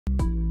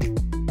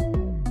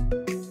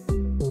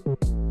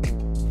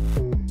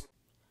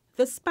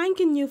The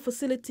spanking new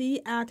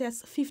facility at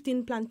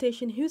S15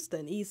 Plantation,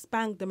 Houston, East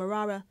Bank,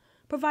 Demerara,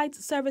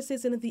 provides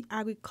services in the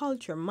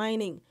agriculture,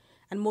 mining,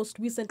 and most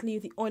recently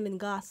the oil and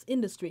gas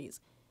industries.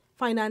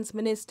 Finance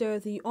Minister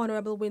the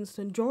Honorable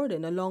Winston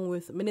Jordan, along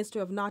with Minister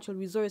of Natural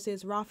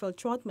Resources Raphael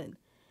Trotman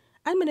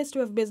and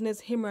Minister of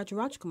Business Himrat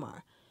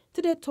Rajkumar,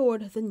 today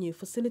toured the new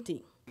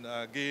facility.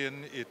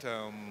 Again, it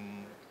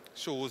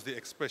shows the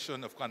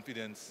expression of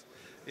confidence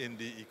in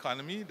the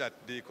economy that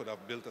they could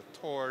have built a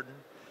third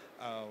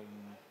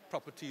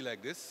property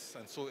like this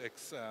and so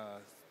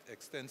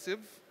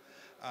extensive.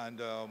 And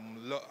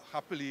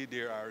happily,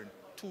 there are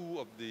two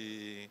of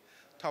the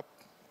top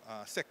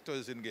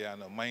sectors in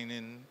Guyana,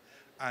 mining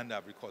and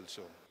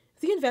agriculture.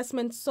 The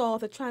investment saw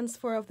the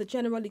transfer of the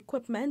general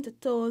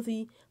equipment to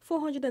the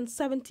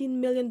 $417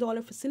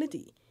 million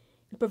facility.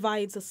 It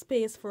provides a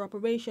space for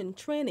operation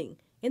training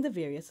in the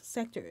various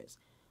sectors.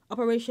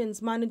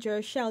 Operations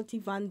Manager Shelty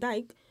Van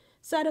Dyke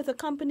said that the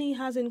company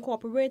has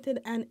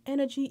incorporated an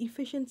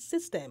energy-efficient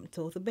system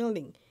to the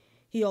building.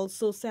 He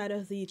also said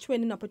that the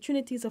training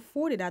opportunities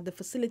afforded at the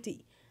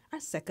facility are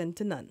second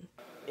to none.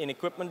 In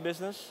equipment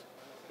business,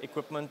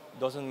 equipment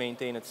doesn't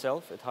maintain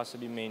itself. It has to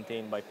be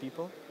maintained by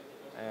people.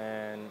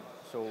 And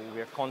so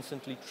we are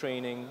constantly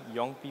training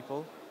young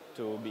people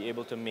to be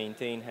able to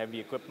maintain heavy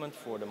equipment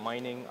for the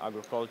mining,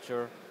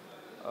 agriculture,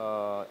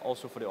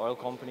 also for the oil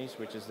companies,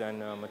 which is then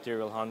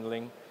material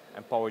handling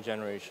and power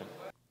generation.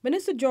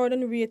 Minister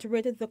Jordan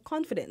reiterated the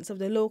confidence of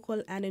the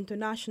local and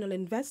international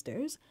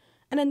investors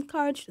and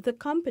encouraged the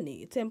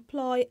company to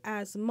employ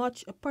as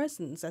much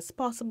persons as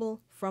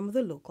possible from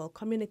the local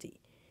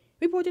community.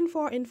 Reporting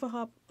for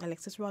InfoHub,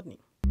 Alexis Rodney.